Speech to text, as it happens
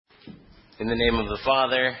In the name of the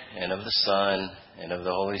Father, and of the Son, and of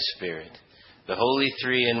the Holy Spirit, the Holy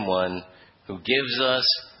Three in One, who gives us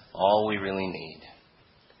all we really need.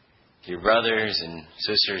 Dear brothers and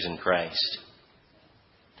sisters in Christ,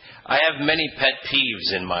 I have many pet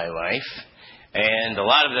peeves in my life, and a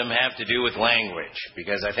lot of them have to do with language,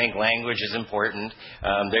 because I think language is important.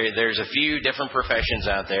 There's a few different professions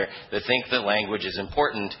out there that think that language is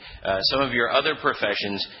important. Some of your other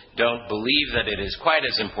professions don't believe that it is quite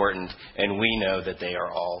as important, and we know that they are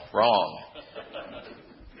all wrong.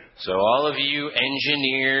 So all of you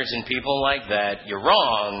engineers and people like that, you're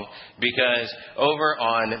wrong, because over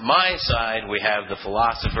on my side we have the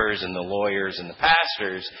philosophers and the lawyers and the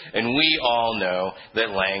pastors, and we all know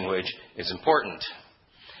that language is important.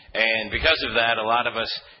 And because of that, a lot of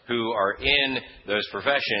us who are in those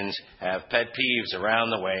professions have pet peeves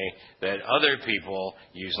around the way that other people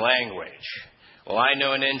use language. Well, I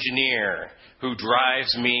know an engineer who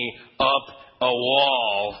drives me up a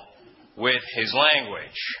wall with his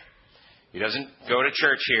language. He doesn't go to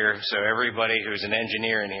church here, so everybody who's an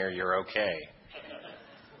engineer in here, you're okay.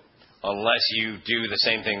 Unless you do the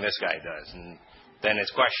same thing this guy does, and then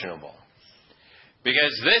it's questionable.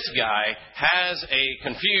 Because this guy has a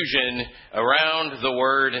confusion around the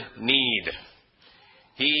word need.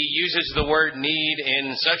 He uses the word need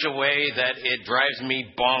in such a way that it drives me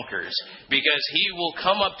bonkers. Because he will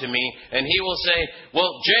come up to me and he will say,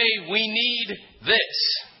 well, Jay, we need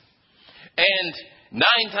this. And 9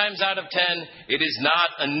 times out of 10, it is not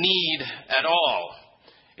a need at all.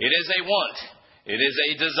 It is a want. It is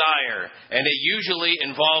a desire. And it usually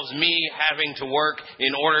involves me having to work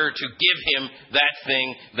in order to give him that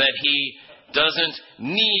thing that he doesn't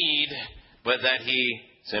need, but that he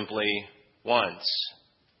simply wants.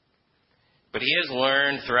 But he has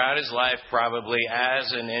learned throughout his life, probably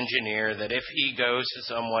as an engineer, that if he goes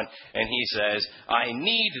to someone and he says, I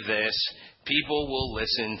need this, people will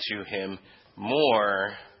listen to him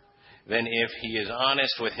more than if he is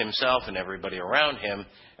honest with himself and everybody around him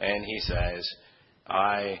and he says,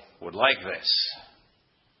 I would like this.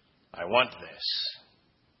 I want this.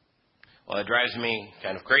 Well, it drives me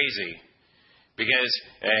kind of crazy because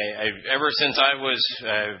ever since I was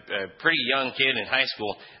a pretty young kid in high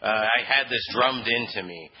school, I had this drummed into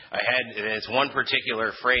me. I had this one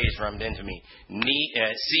particular phrase drummed into me.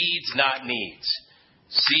 Seeds, not needs.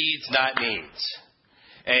 Seeds, not needs.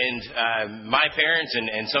 And my parents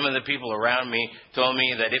and some of the people around me told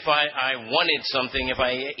me that if I wanted something, if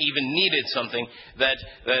I even needed something, that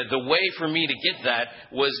the way for me to get that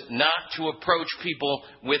was not to approach people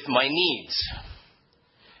with my needs,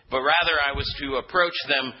 but rather I was to approach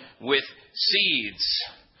them with seeds,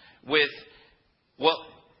 with, well,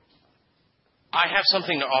 I have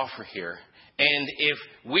something to offer here. And if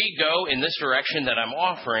we go in this direction that I'm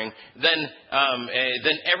offering, then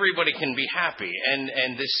everybody can be happy,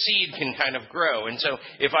 and this seed can kind of grow. And so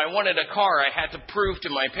if I wanted a car, I had to prove to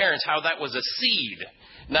my parents how that was a seed,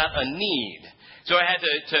 not a need. So I had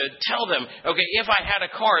to tell them, okay, if I had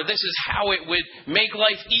a car, this is how it would make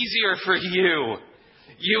life easier for you.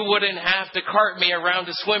 You wouldn't have to cart me around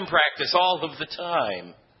to swim practice all of the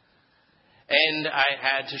time. And I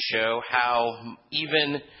had to show how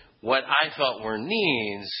even what I felt were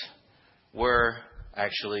needs were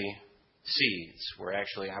actually seeds, were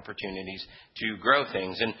actually opportunities to grow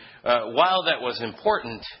things. And while that was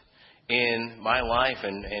important in my life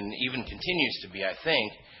and even continues to be, I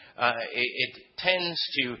think, it tends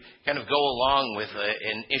to kind of go along with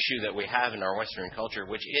an issue that we have in our Western culture,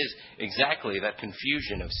 which is exactly that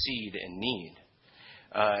confusion of seed and need.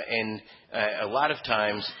 And a lot of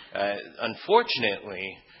times,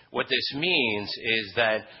 unfortunately, what this means is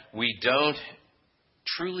that we don't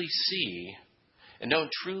truly see and don't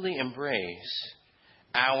truly embrace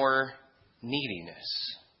our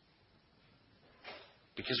neediness.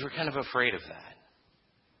 Because we're kind of afraid of that.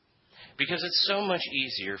 Because it's so much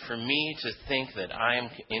easier for me to think that I am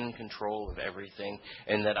in control of everything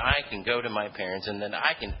and that I can go to my parents and that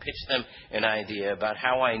I can pitch them an idea about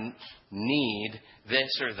how I need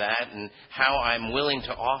this or that and how I'm willing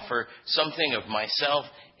to offer something of myself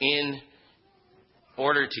in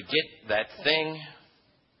order to get that thing.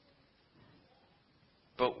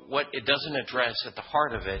 But what it doesn't address at the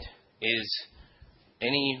heart of it is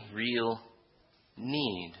any real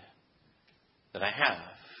need that I have.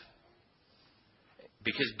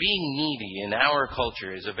 Because being needy in our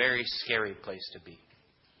culture is a very scary place to be.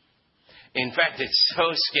 In fact, it's so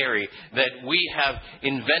scary that we have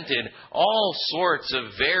invented all sorts of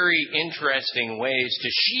very interesting ways to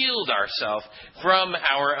shield ourselves from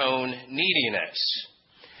our own neediness.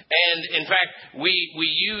 And in fact, we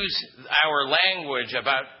use our language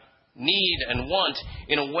about need and want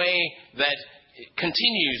in a way that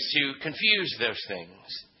continues to confuse those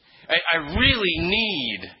things. I really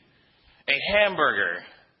need a hamburger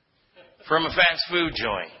from a fast food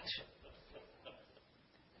joint.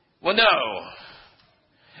 Well, no.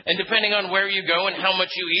 And depending on where you go and how much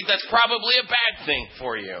you eat, that's probably a bad thing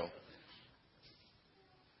for you.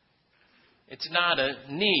 It's not a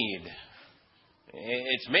need.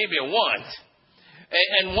 It's maybe a want.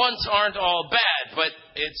 And wants aren't all bad, but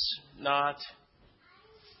it's not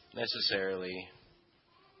necessarily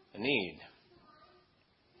a need.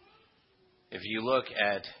 If you look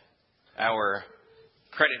at our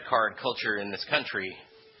credit card culture in this country,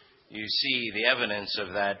 you see the evidence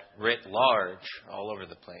of that writ large all over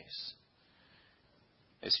the place,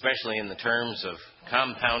 especially in the terms of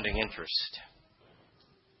compounding interest.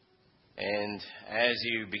 And as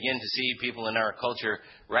you begin to see people in our culture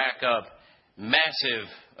rack up massive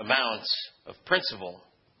amounts of principal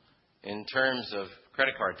in terms of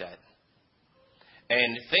credit card debt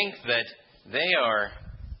and think that they are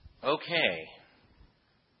okay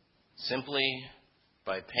simply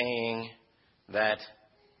by paying that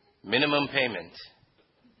minimum payment,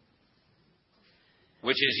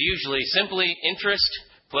 which is usually simply interest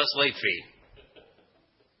plus late fee,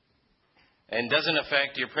 and doesn't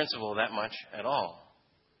affect your principal that much at all.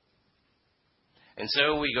 And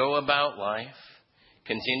so we go about life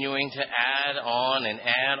continuing to add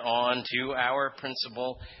on to our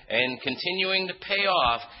principal and continuing to pay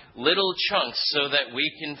off little chunks so that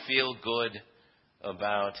we can feel good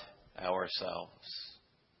about ourselves.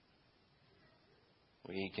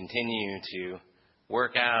 We continue to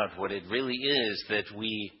work out what it really is that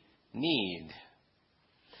we need.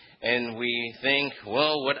 And we think,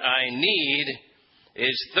 well, what I need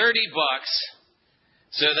is $30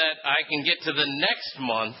 so that I can get to the next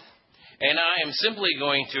month, and I am simply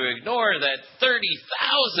going to ignore that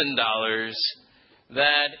 $30,000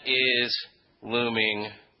 that is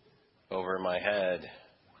looming over my head.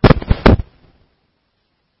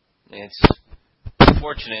 It's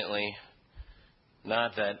unfortunately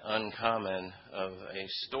not that uncommon of a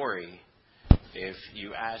story if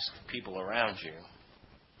you ask people around you.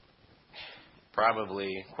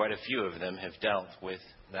 Probably quite a few of them have dealt with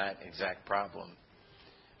that exact problem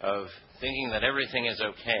of thinking that everything is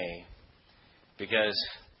okay because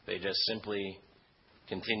they just simply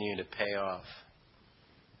continue to pay off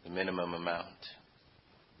the minimum amount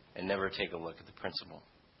and never take a look at the principal.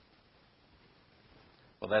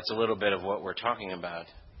 Well, that's a little bit of what we're talking about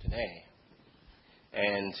today.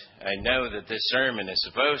 And I know that this sermon is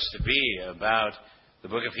supposed to be about the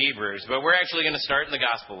book of Hebrews, but we're actually going to start in the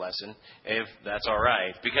gospel lesson, if that's all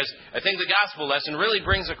right, because I think the gospel lesson really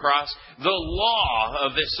brings across the law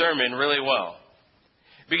of this sermon really well.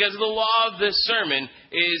 Because the law of this sermon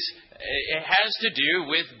it has to do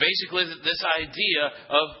with basically this idea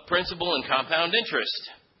of principal and compound interest.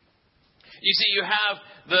 You see, you have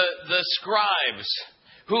the scribes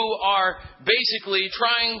who are basically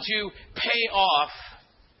trying to pay off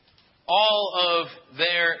all of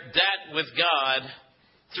their debt with God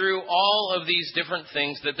through all of these different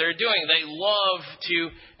things that they're doing. They love to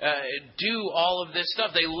do all of this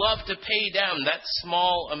stuff. They love to pay down that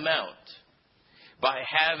small amount by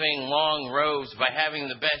having long robes, by having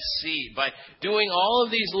the best seat, by doing all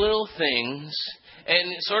of these little things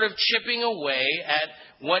and sort of chipping away at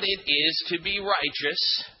what it is to be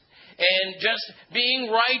righteous, and just being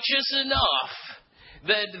righteous enough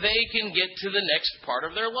that they can get to the next part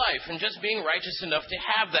of their life, and just being righteous enough to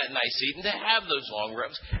have that nice seat and to have those long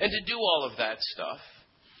robes and to do all of that stuff.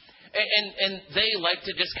 And they like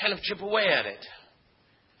to just kind of chip away at it.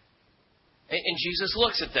 And Jesus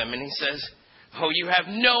looks at them and he says, oh, you have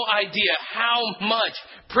no idea how much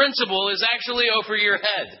principal is actually over your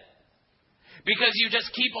head, because you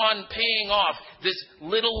just keep on paying off this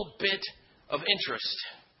little bit of interest.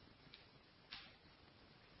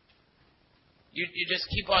 You just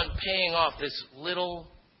keep on paying off this little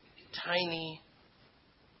tiny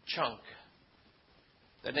chunk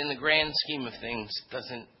that in the grand scheme of things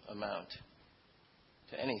doesn't amount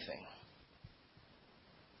to anything.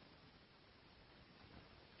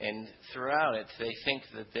 And throughout it, they think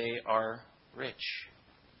that they are rich.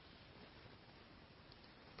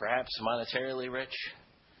 Perhaps monetarily rich,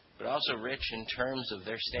 but also rich in terms of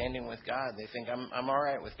their standing with God. They think, I'm all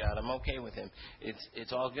right with God. I'm okay with Him.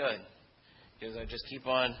 It's all good, because I just keep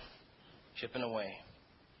on chipping away.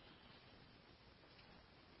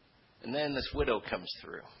 And then this widow comes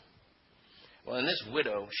through. Well, and this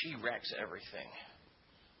widow, she wrecks everything.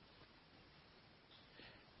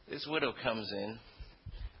 This widow comes in,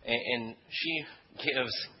 and she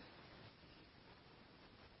gives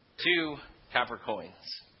 2 copper coins.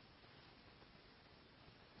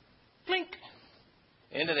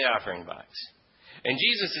 into the offering box. And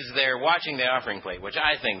Jesus is there watching the offering plate, which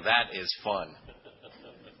I think that is fun.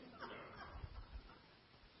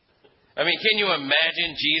 I mean, can you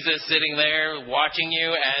imagine Jesus sitting there watching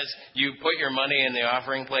you as you put your money in the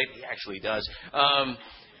offering plate? He actually does.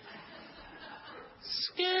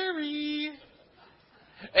 Scary.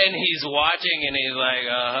 And he's watching and he's like,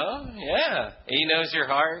 yeah. He knows your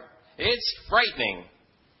heart. It's frightening.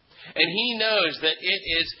 And he knows that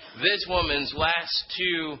it is this woman's last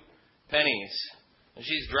 2 pennies. And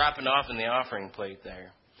she's dropping off in the offering plate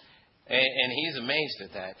there. And he's amazed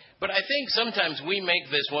at that. But I think sometimes we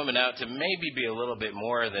make this woman out to maybe be a little bit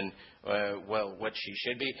more than, what she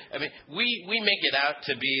should be. I mean, we make it out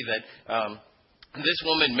to be that this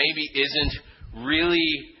woman maybe isn't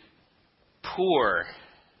really poor,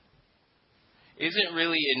 isn't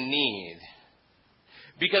really in need.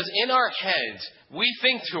 Because in our heads, we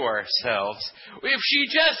think to ourselves, if she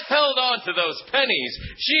just held on to those pennies,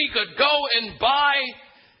 she could go and buy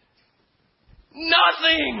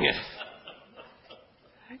nothing.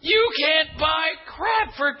 You can't buy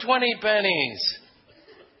crap for 20 pennies,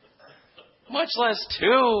 much less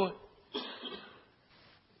 2.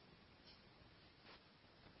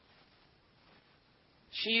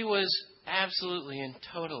 She was absolutely and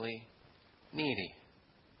totally needy.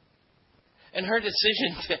 And her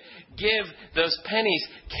decision to give those pennies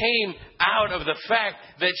came out of the fact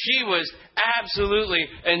that she was absolutely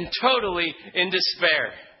and totally in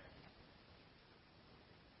despair.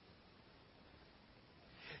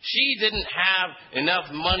 She didn't have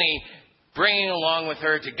enough money bringing along with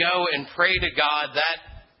her to go and pray to God that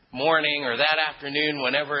morning or that afternoon,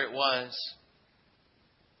 whenever it was.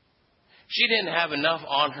 She didn't have enough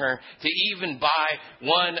on her to even buy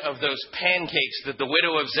one of those pancakes that the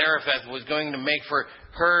widow of Zarephath was going to make for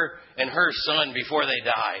her and her son before they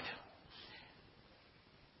died.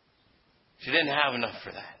 She didn't have enough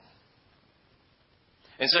for that.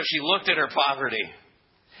 And so she looked at her poverty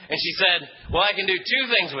and she said, well, I can do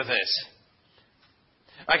 2 things with this.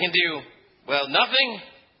 I can do, nothing,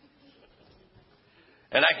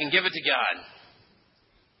 and I can give it to God.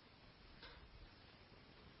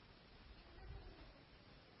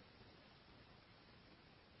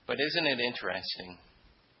 But isn't it interesting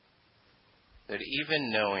that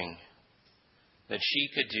even knowing that she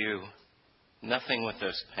could do nothing with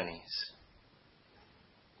those pennies,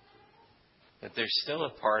 that there's still a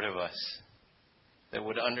part of us that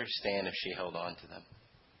would understand if she held on to them.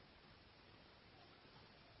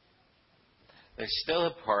 There's still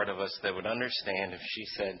a part of us that would understand if she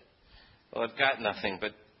said, well, I've got nothing,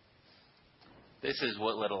 but this is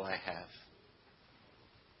what little I have.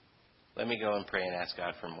 Let me go and pray and ask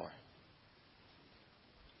God for more.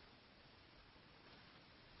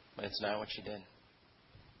 But it's not what she did.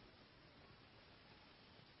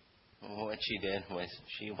 What she did was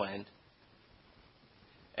she went,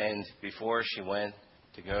 and before she went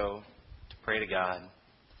to go to pray to God,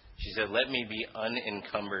 she said, let me be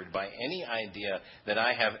unencumbered by any idea that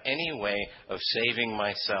I have any way of saving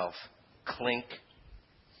myself. Clink.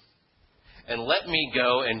 And let me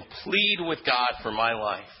go and plead with God for my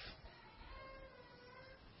life.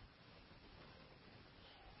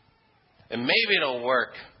 And maybe it'll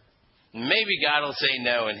work. Maybe God will say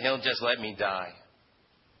no and He'll just let me die.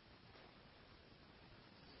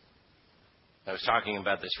 I was talking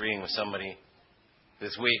about this reading with somebody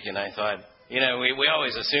this week, and I thought, we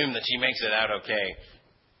always assume that she makes it out okay.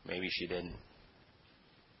 Maybe she didn't.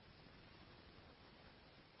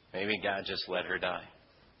 Maybe God just let her die.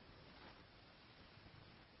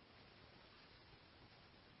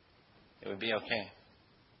 It would be okay.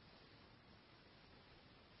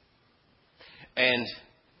 And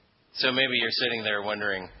so maybe you're sitting there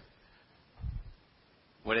wondering,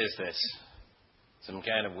 what is this? Some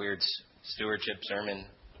kind of weird stewardship sermon?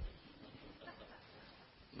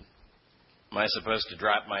 Am I supposed to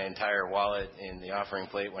drop my entire wallet in the offering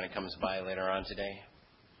plate when it comes by later on today?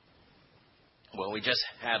 Well, we just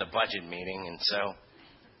had a budget meeting, and so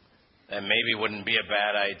that maybe wouldn't be a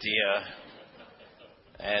bad idea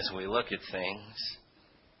as we look at things.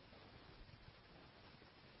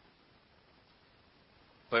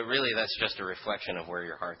 But really, that's just a reflection of where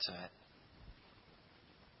your heart's at.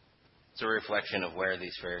 It's a reflection of where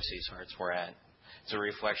these Pharisees' hearts were at. It's a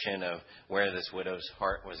reflection of where this widow's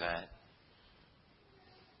heart was at.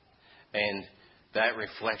 And that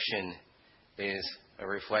reflection is a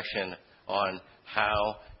reflection on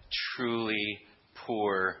how truly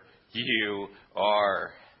poor you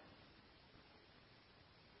are.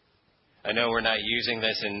 I know we're not using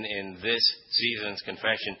this in this season's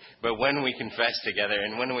confession, but when we confess together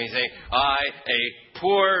and when we say, I, a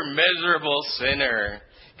poor, miserable sinner,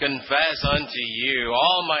 confess unto you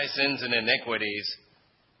all my sins and iniquities.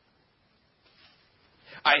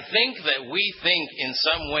 I think that we think in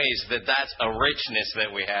some ways that that's a richness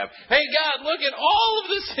that we have. Hey, God, look at all of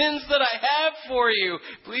the sins that I have for you.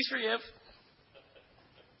 Please forgive.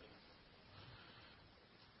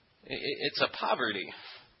 It's a poverty.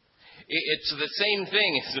 It's the same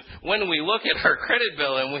thing as when we look at our credit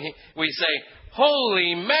bill and we say,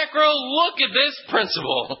 holy mackerel, look at this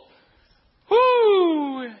principal.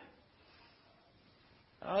 Whoo!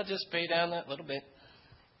 I'll just pay down that little bit.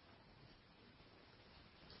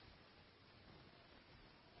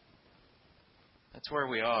 That's where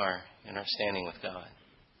we are in our standing with God.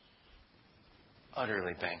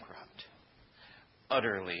 Utterly bankrupt.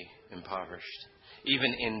 Utterly impoverished.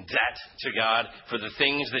 Even in debt to God for the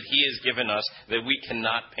things that He has given us that we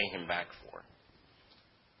cannot pay Him back for.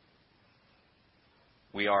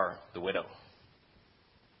 We are the widow.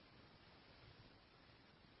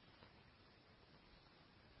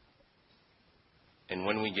 And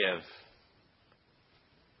when we give,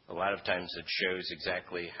 a lot of times it shows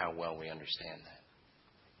exactly how well we understand that.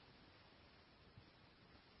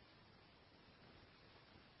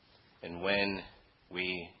 And when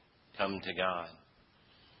we come to God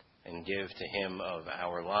and give to Him of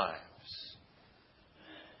our lives,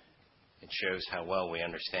 it shows how well we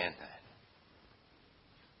understand that.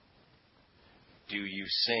 Do you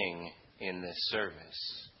sing in this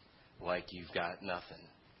service like you've got nothing?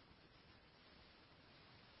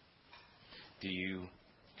 Do you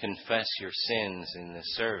confess your sins in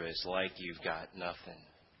this service like you've got nothing?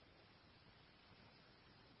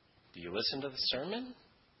 Do you listen to the sermon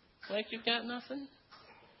like you've got nothing?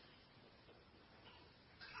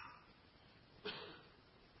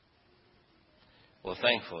 Well,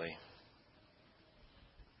 thankfully,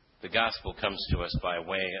 the gospel comes to us by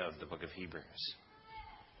way of the book of Hebrews.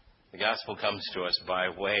 The gospel comes to us by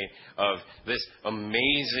way of this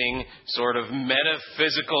amazing sort of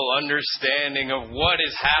metaphysical understanding of what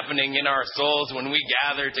is happening in our souls when we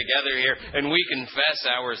gather together here and we confess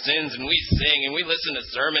our sins and we sing and we listen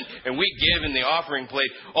to sermon and we give in the offering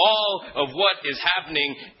plate. All of what is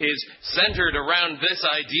happening is centered around this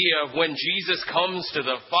idea of when Jesus comes to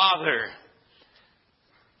the Father.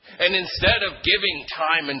 And instead of giving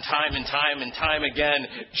time and time and time and time again,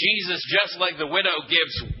 Jesus, just like the widow,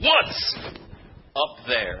 gives once up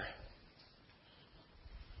there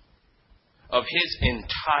of His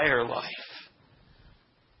entire life.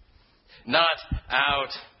 Not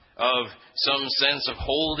out of some sense of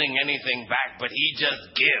holding anything back, but He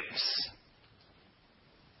just gives.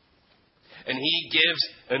 And He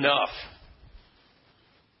gives enough.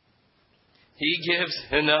 He gives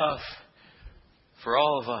enough for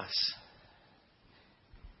all of us.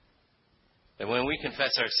 And when we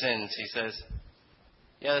confess our sins, He says,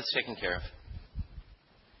 yeah, that's taken care of.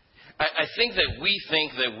 I think that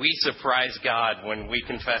we surprise God when we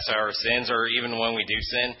confess our sins, or even when we do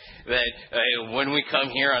sin. That when we come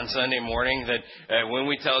here on Sunday morning, that when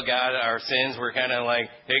we tell God our sins, we're kind of like,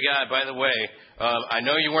 hey God, by the way, I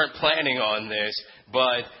know you weren't planning on this,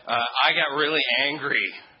 but I got really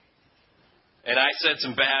angry. And I said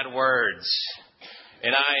some bad words.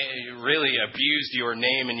 And I really abused your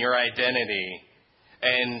name and your identity.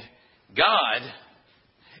 And God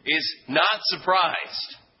is not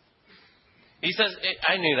surprised. He says,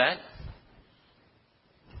 I knew that.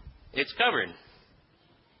 It's covered.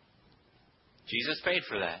 Jesus paid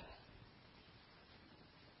for that.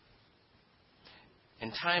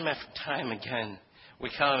 And time after time again, we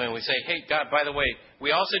come and we say, hey, God, by the way,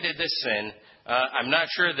 we also did this sin. I'm not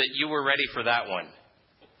sure that you were ready for that one.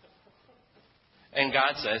 And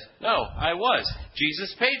God says, no, I was.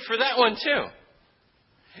 Jesus paid for that one too.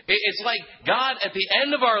 It's like God at the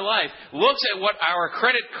end of our life looks at what our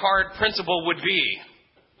credit card principal would be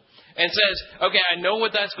and says, okay, I know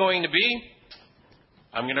what that's going to be.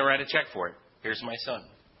 I'm going to write a check for it. Here's my son.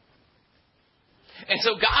 And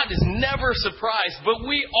so God is never surprised, but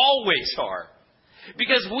we always are.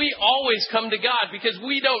 Because we always come to God because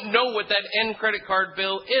we don't know what that end credit card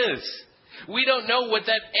bill is. We don't know what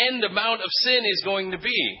that end amount of sin is going to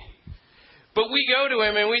be. But we go to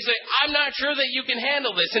Him and we say, I'm not sure that you can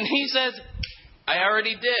handle this. And He says, I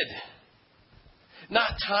already did.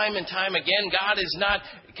 Not time and time again. God is not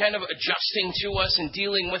kind of adjusting to us and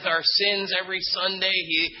dealing with our sins every Sunday.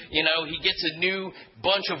 He gets a new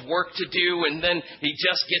bunch of work to do and then He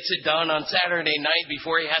just gets it done on Saturday night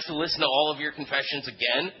before He has to listen to all of your confessions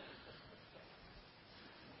again.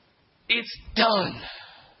 It's done.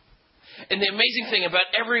 And the amazing thing about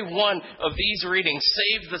every one of these readings,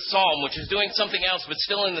 save the psalm, which is doing something else but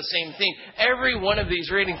still in the same theme, every one of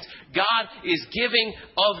these readings, God is giving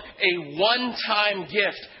of a one-time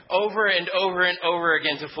gift over and over and over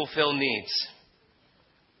again to fulfill needs.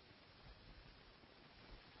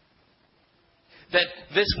 That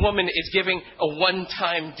this woman is giving a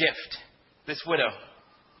one-time gift, this widow.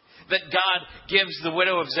 That God gives the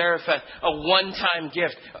widow of Zarephath a one-time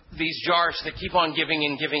gift. These jars that keep on giving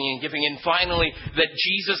and giving and giving. And finally, that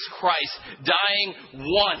Jesus Christ, dying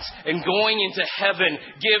once and going into heaven,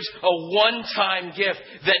 gives a one-time gift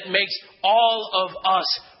that makes all of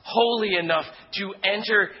us holy enough to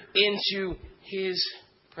enter into His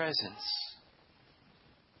presence.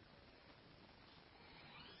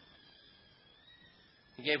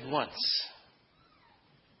 He gave once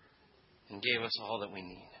and gave us all that we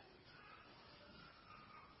need.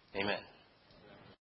 Amen.